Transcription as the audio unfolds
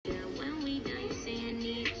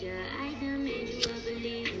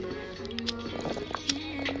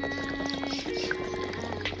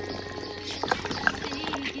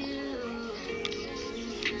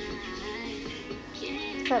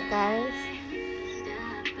guys?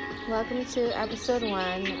 Welcome to episode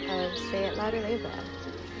 1 of Say It Louder Leva.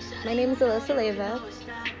 My name is Alyssa Leva.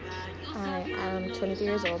 I am 23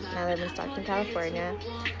 years old and I live in Stockton, California.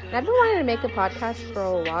 And I've been wanting to make a podcast for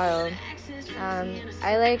a while.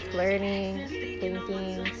 I like learning,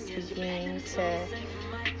 thinking, speaking to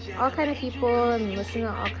all kind of people and listening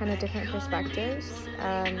to all kind of different perspectives.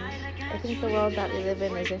 I think the world that we live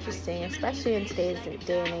in is interesting, especially in today's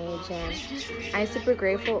day and age, and I'm super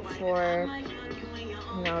grateful for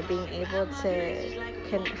being able to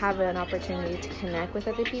have an opportunity to connect with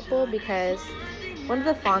other people, because one of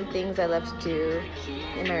the fun things I love to do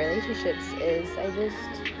in my relationships is I just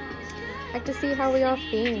like to see how we all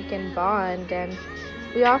think and bond, and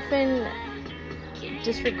we often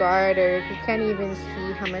disregard or we can't even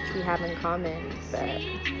see how much we have in common, but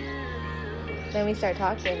then we start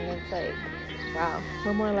talking and it's like, wow,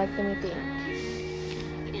 we're more alike than we think.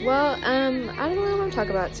 Well, I don't know what I want to talk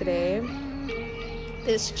about today.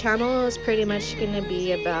 This channel is pretty much going to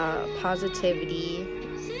be about positivity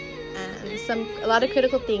and a lot of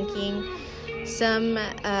critical thinking. Some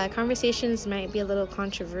conversations might be a little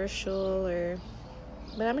controversial,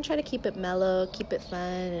 but I'm going to try to keep it mellow, keep it fun,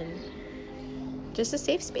 and just a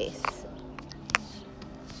safe space.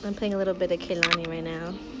 I'm playing a little bit of Kehlani right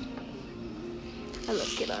now. I love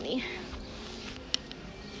Kehlani.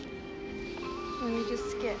 Let me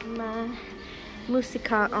just get my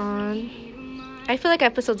musica on. I feel like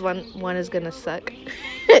episode one is gonna suck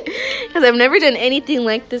because I've never done anything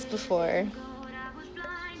like this before.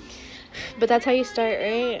 But that's how you start,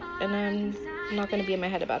 right? And I'm not gonna be in my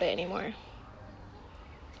head about it anymore.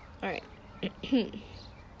 Alright.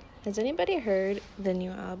 Has anybody heard the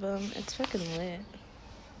new album? It's fucking lit.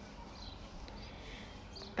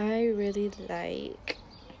 I really like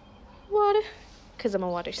water because I'm a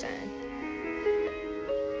water sign.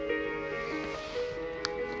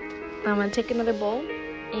 I'm gonna take another bowl,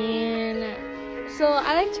 and so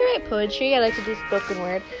I like to write poetry. I like to do spoken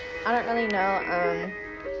word. I don't really know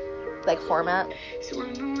format,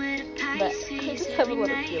 but I just have a lot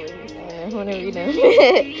of feelings and I want to read them.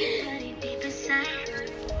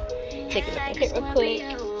 Take a look at it real quick.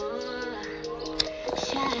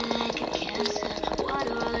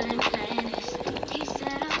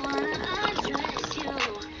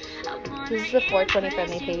 This is the 420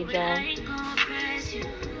 friendly page, y'all.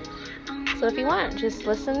 So if you want, just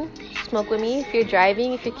listen, smoke with me. If you're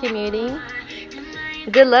driving, if you're commuting,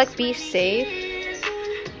 good luck, be safe.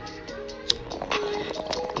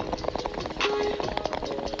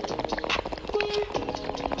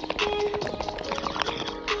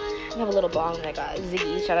 I have a little bong that I got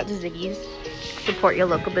Ziggy's. Shout out to Ziggy's. Support your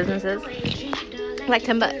local businesses. Like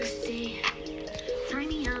 $10.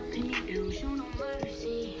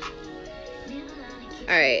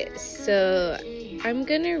 Alright, so I'm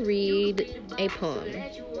gonna read a poem.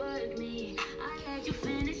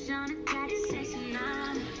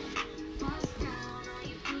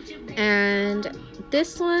 And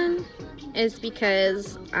this one is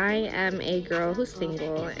because I am a girl who's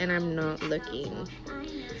single and I'm not looking.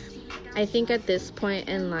 I think at this point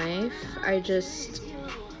in life, I'm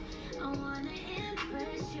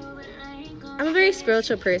a very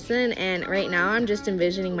spiritual person, and right now I'm just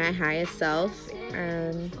envisioning my highest self.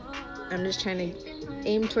 I'm just trying to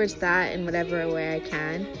aim towards that in whatever way I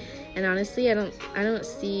can. And honestly, I don't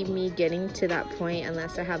see me getting to that point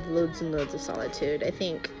unless I have loads and loads of solitude. I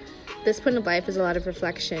think this point of life is a lot of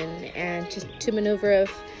reflection and just to maneuver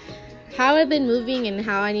of how I've been moving and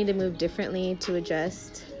how I need to move differently to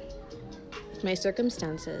adjust my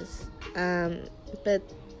circumstances. But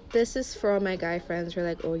this is for all my guy friends who are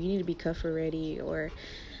like, oh, you need to be cuff already, or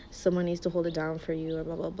someone needs to hold it down for you, or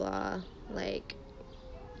blah, blah, blah. Like,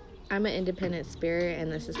 I'm an independent spirit,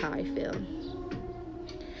 and this is how I feel.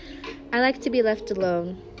 I like to be left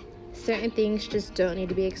alone. Certain things just don't need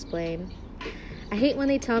to be explained. I hate when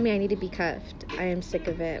they tell me I need to be cuffed. I am sick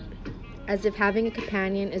of it. As if having a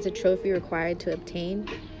companion is a trophy required to obtain.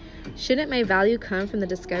 Shouldn't my value come from the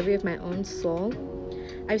discovery of my own soul?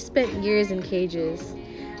 I've spent years in cages,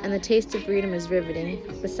 and the taste of freedom is riveting.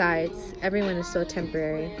 Besides, everyone is so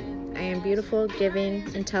temporary. I am beautiful, giving,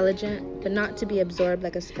 intelligent, but not to be absorbed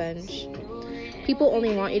like a sponge. People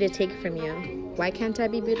only want you to take from you. Why can't I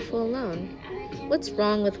be beautiful alone? What's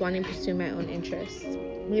wrong with wanting to pursue my own interests?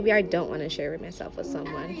 Maybe I don't want to share myself with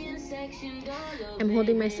someone. I'm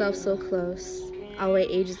holding myself so close. I'll wait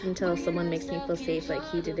ages until someone makes me feel safe like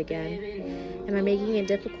he did again. Am I making it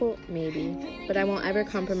difficult? Maybe. But I won't ever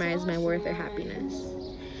compromise my worth or happiness.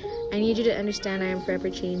 I need you to understand I am forever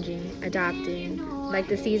changing, adapting. Like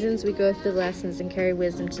the seasons, we go through lessons and carry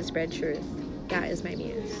wisdom to spread truth. That is my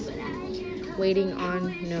muse. waiting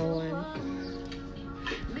on no one.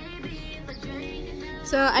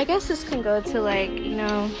 So I guess this can go to, like,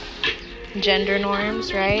 gender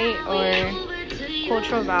norms, right? Or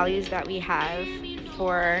cultural values that we have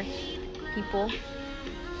for people.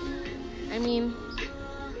 I mean,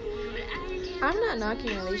 I'm not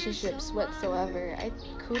knocking relationships whatsoever.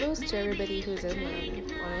 Kudos to everybody who's in them,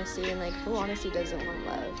 honestly, and like, who honestly doesn't want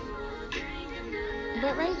love.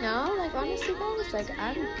 But right now, like, honestly, guys, like,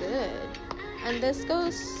 I'm good. And this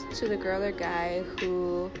goes to the girl or guy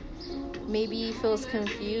who maybe feels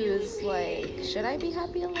confused, like, should I be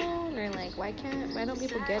happy alone? Or like, why don't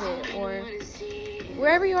people get it? Or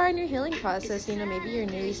wherever you are in your healing process, maybe you're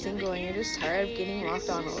newly single and you're just tired of getting walked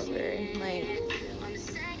on over. Like,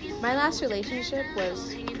 my last relationship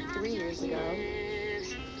was 3 years ago,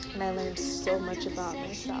 and I learned so much about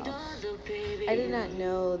myself. I did not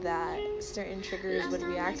know that certain triggers would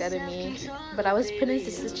react out of me, but I was put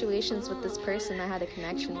into situations with this person I had a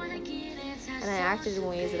connection with, and I acted in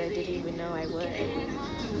ways that I didn't even know I would.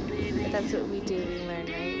 But that's what we do. We learn,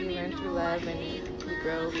 right? We learn through love, and we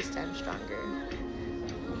grow, we stand stronger.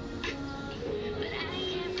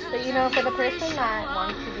 But for the person that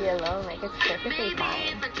wants to be alone, like, it's perfectly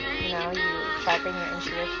fine. You sharpen your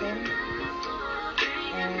intuition,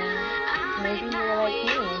 and maybe you're like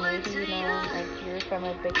me. Maybe, like, you're from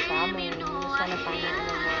a big family and you're just trying to find your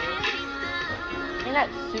inner voice. I think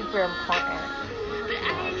that's super important,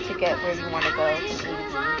 to get where you want to go completely.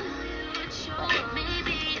 Like,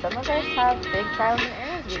 some of us have big trials and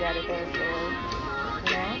errors we gotta go through,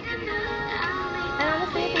 And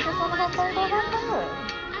honestly, if you just want to have fun, go have fun.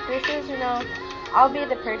 This is, I'll be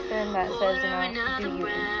the person that says, do you.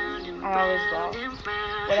 I always will.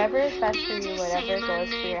 Whatever is best for you, whatever goes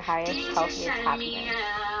for your highest, healthiest happiness,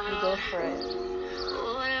 you go for it.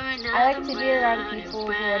 I like to be around people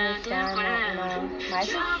who understand that, life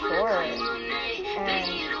is short. And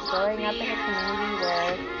growing up in a community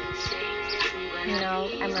where,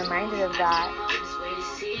 I'm reminded of that,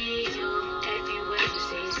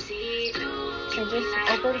 it just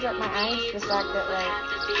opens up my eyes to the fact that, like,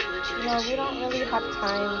 we don't really have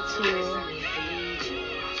time to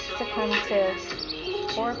succumb to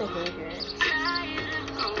poor behavior.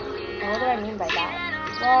 And what do I mean by that?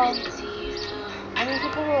 Well,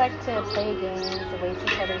 people who like to play games, waste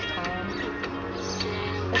each other's time.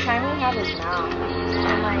 The time we have is now.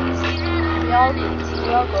 And, like, we all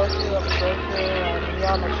go through what we go through, and we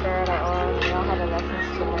all mature on our own, we all have our lessons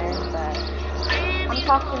to learn, but I'm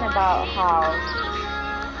talking about how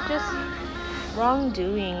just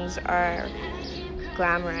wrongdoings are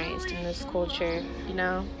glamorized in this culture,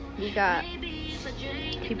 We got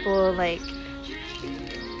people, like,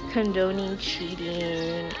 condoning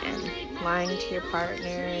cheating and lying to your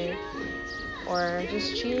partner, or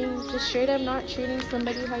just straight up not treating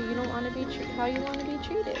somebody how you want to be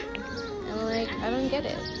treated. And, like, I don't get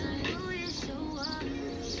it.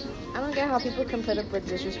 I don't get how people can put up with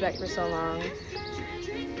disrespect for so long.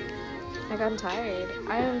 Like, I'm tired.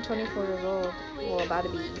 I am 24 years old, well, about to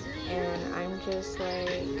be, and I'm just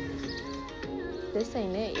like, this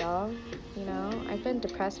ain't it, y'all. I've been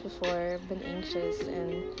depressed before, been anxious,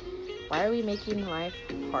 and why are we making life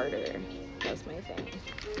harder? That's my thing.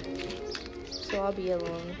 So I'll be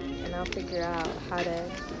alone, and I'll figure out how to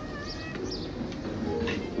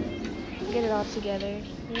get it all together,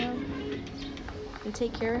 and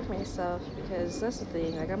take care of myself, because that's the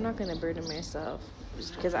thing. Like, I'm not gonna burden myself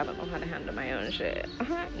just because I don't know how to handle my own shit.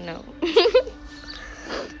 No.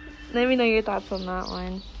 Let me know your thoughts on that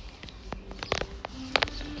one.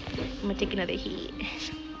 I'm gonna take another heat.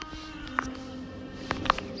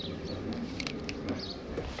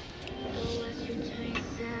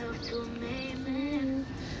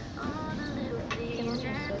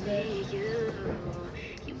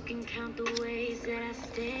 You can count the ways that I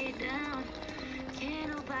stay down. Can't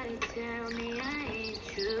nobody tell me I ain't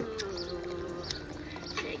true.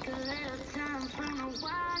 Take a little time from a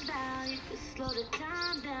while out. You can slow the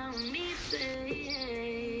time down with me,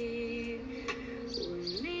 babe.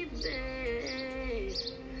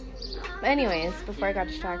 But anyways, before I got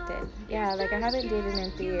distracted, like, I haven't dated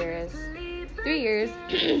in 3 years. 3 years.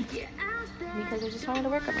 Because I just wanted to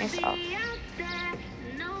work on myself.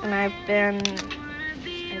 And I've been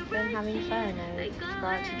having fun. I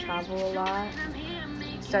got to travel a lot.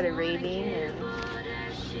 Started raving and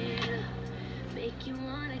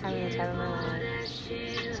having a time of my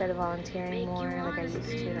life. Started volunteering more like I used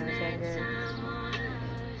to when I was younger.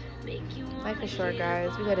 Life is short,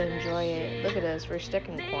 guys. We gotta enjoy it. Look at us. We're stuck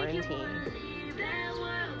in quarantine.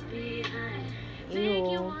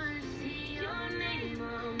 Ew.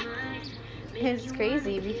 it's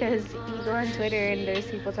crazy because you go on Twitter and there's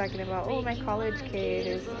people talking about, oh, my college kid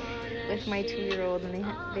is with my 2-year-old and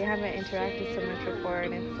they haven't interacted so much before,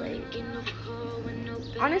 and it's like,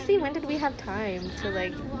 honestly, when did we have time to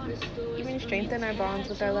like even strengthen our bonds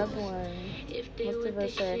with our loved ones? Most of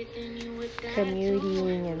us are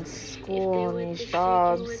commuting and school and these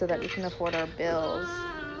jobs so that we can afford our bills.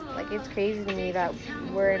 Like, it's crazy to me that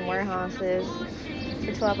we're in warehouses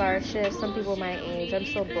for 12-hour shifts. Some people my age, I'm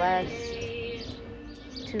so blessed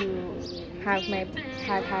to have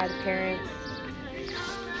had parents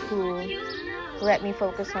who let me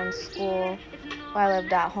focus on school while I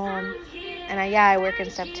lived at home. And I work in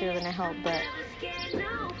step 2 and I help, but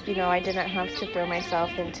you know, I didn't have to throw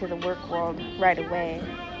myself into the work world right away.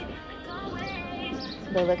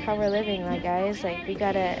 But look how we're living, like, guys. Like, we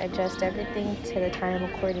gotta adjust everything to the time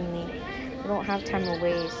accordingly. We don't have time to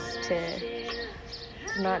waste to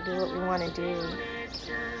not do what we want to do.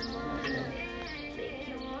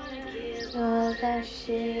 All that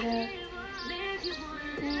shit up,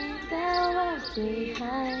 that walk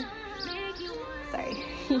behind. Sorry.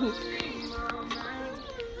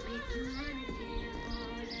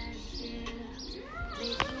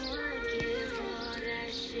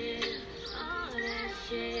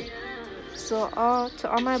 So to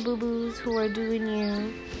all my boo-boos who are doing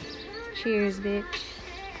you, cheers, bitch.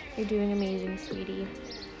 You're doing amazing, sweetie.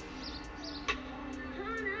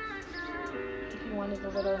 If you wanted a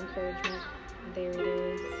little encouragement, there it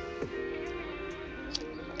is.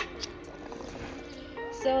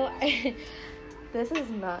 So, this is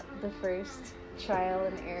not the first trial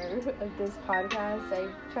and error of this podcast. I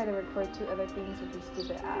try to record 2 other things with these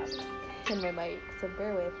stupid apps in my mic, so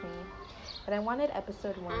bear with me. But I wanted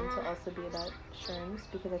episode 1 to also be about shrooms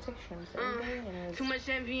because I took shrooms the other day and it was too much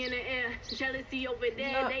envy in the air, jealousy over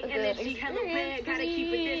there. They energy hella red, gotta keep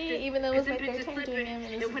a distance. Even though it was my 3rd time doing them,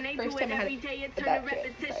 and it was the first time I had a bad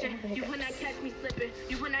trip. Sorry, you will not catch me slipping,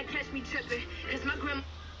 you will not catch me tripping. Cause my grandma.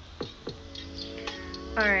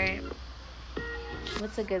 Alright.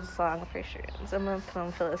 What's a good song for shrooms? I'm gonna put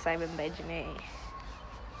on Psilocybin by Janae.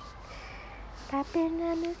 Popping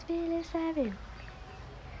on this psilocybin.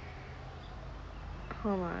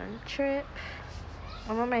 Hold on. Trip.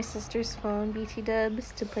 I'm on my sister's phone, BT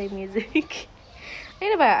Dubs, to play music. I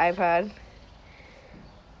need to buy an iPod.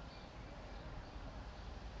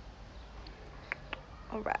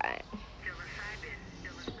 Alright.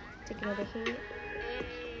 Take another hit.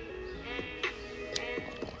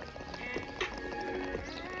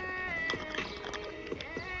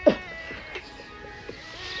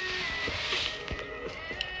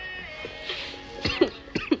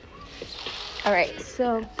 Alright,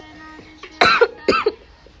 so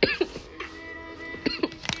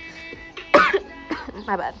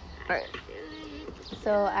my bad. Alright.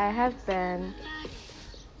 So I have been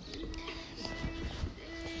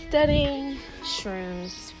studying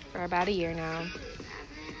shrooms for about a year now.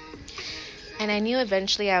 And I knew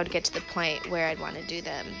eventually I would get to the point where I'd want to do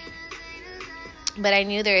them. But I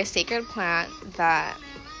knew they're a sacred plant that,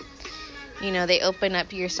 you know, they open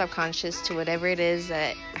up your subconscious to whatever it is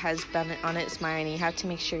that has been on its mind, and you have to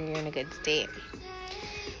make sure you're in a good state.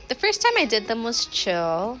 The first time I did them was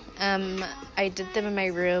chill. I did them in my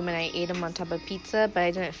room, and I ate them on top of pizza, but I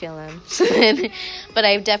didn't feel them. But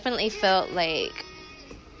I definitely felt, like,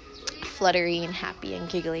 fluttery and happy and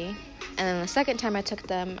giggly. And then the second time I took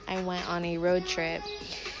them, I went on a road trip.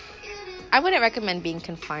 I wouldn't recommend being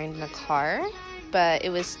confined in a car, but it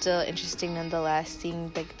was still interesting nonetheless,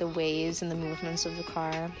 seeing like the waves and the movements of the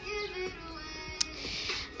car.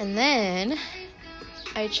 And then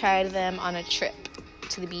I tried them on a trip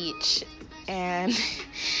to the beach, and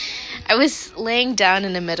I was laying down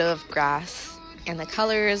in the middle of grass, and the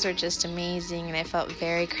colors were just amazing, and I felt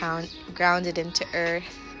very grounded into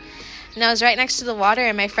earth. And I was right next to the water,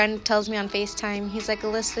 and my friend tells me on FaceTime, he's like,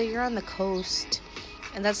 Alyssa, you're on the coast.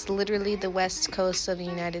 And that's literally the west coast of the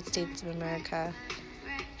United States of America.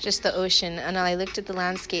 Just the ocean. And I looked at the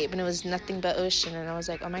landscape, and it was nothing but ocean. And I was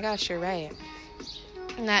like, oh my gosh, you're right.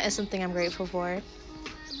 And that is something I'm grateful for.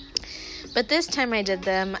 But this time I did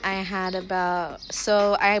them, I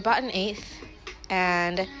bought an eighth.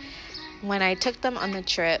 And when I took them on the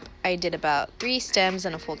trip, I did about 3 stems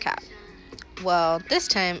and a full cap. Well, this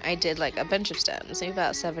time I did like a bunch of stems, maybe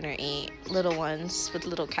about 7 or 8 little ones with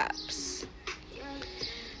little caps.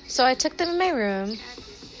 So I took them in my room,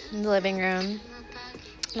 in the living room,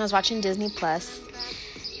 and I was watching Disney Plus,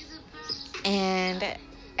 and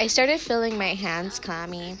I started feeling my hands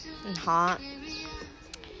clammy and hot,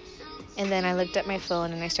 and then I looked at my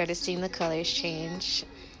phone and I started seeing the colors change,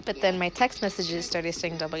 but then my text messages started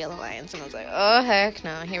saying double yellow lines, and I was like, oh heck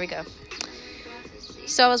no, here we go.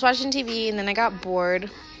 So I was watching TV, and then I got bored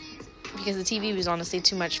because the TV was honestly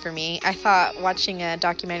too much for me. I thought watching a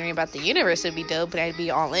documentary about the universe would be dope, and I'd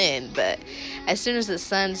be all in. But as soon as the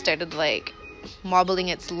sun started, like, wobbling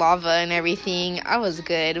its lava and everything, I was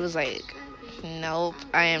good. It was like, nope,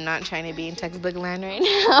 I am not trying to be in textbook land right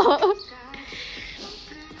now.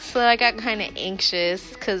 So I got kind of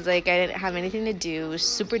anxious because, like, I didn't have anything to do. It was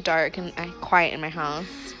super dark and quiet in my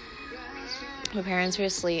house. My parents were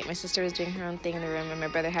asleep. My sister was doing her own thing in the room, and my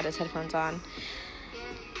brother had his headphones on.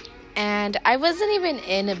 And I wasn't even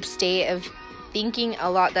in a state of thinking a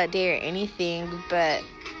lot that day or anything, but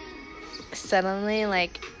suddenly,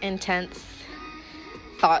 like, intense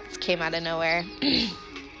thoughts came out of nowhere.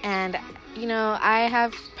 And, you know, I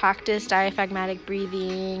have practiced diaphragmatic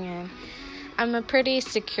breathing, and I'm a pretty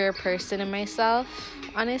secure person in myself,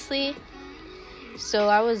 honestly. So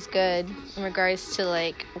I was good in regards to,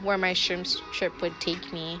 like, where my shrooms trip would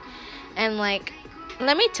take me. And, like,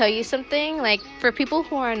 let me tell you something. Like, for people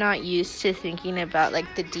who are not used to thinking about,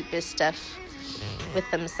 like, the deepest stuff with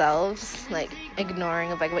themselves, like,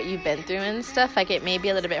 ignoring of, like, what you've been through and stuff, like, it may be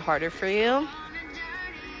a little bit harder for you.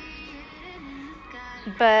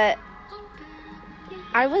 But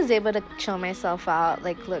I was able to chill myself out.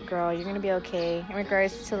 Like, look, girl, you're going to be okay. In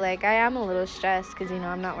regards to, like, I am a little stressed because, you know,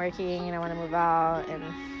 I'm not working and I want to move out and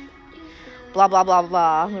blah, blah, blah,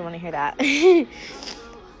 blah. We want to hear that.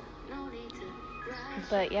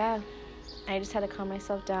 But, yeah, I just had to calm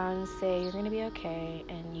myself down and say, you're going to be okay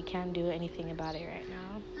and you can't do anything about it right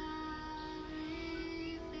now.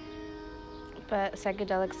 But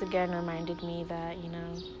psychedelics, again, reminded me that, you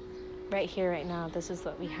know, right here, right now, this is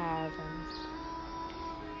what we have, and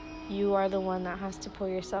you are the one that has to pull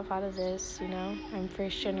yourself out of this, you know. I'm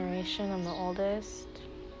first generation, I'm the oldest.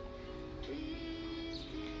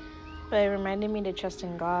 But it reminded me to trust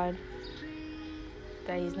in God,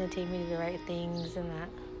 that He's going to take me to the right things, and that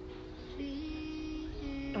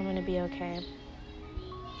I'm going to be okay,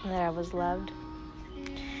 and that I was loved.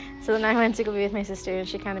 So then I went to go be with my sister, and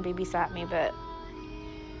she kind of babysat me, but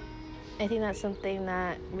I think that's something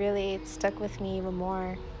that really stuck with me even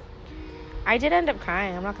more. I did end up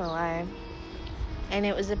crying, I'm not gonna lie. And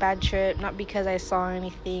it was a bad trip, not because I saw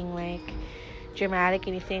anything like dramatic,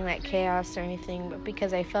 anything like chaos or anything, but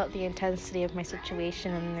because I felt the intensity of my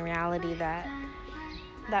situation and the reality that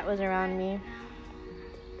was around me.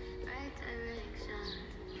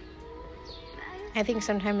 I think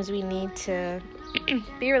sometimes we need to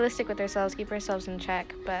be realistic with ourselves, keep ourselves in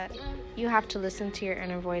check, but you have to listen to your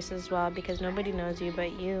inner voice as well, because nobody knows you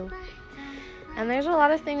but you. And there's a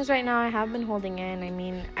lot of things right now I have been holding in. I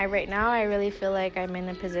mean, right now I really feel like I'm in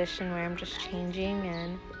a position where I'm just changing,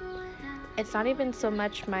 and it's not even so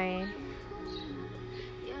much my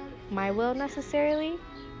will necessarily,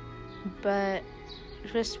 but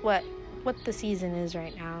just what the season is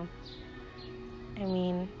right now. I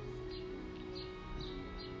mean,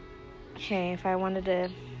 hey, if I wanted to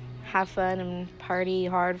have fun and party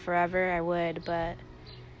hard forever, I would, but I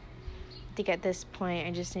think at this point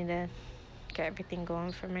I just need to get everything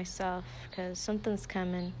going for myself, because something's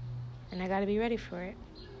coming and I gotta be ready for it.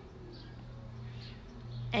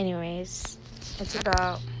 Anyways, it's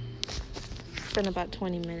been about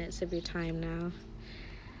 20 minutes of your time now.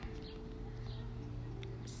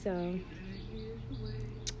 So,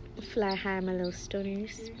 fly high, my little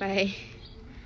stoners. Bye.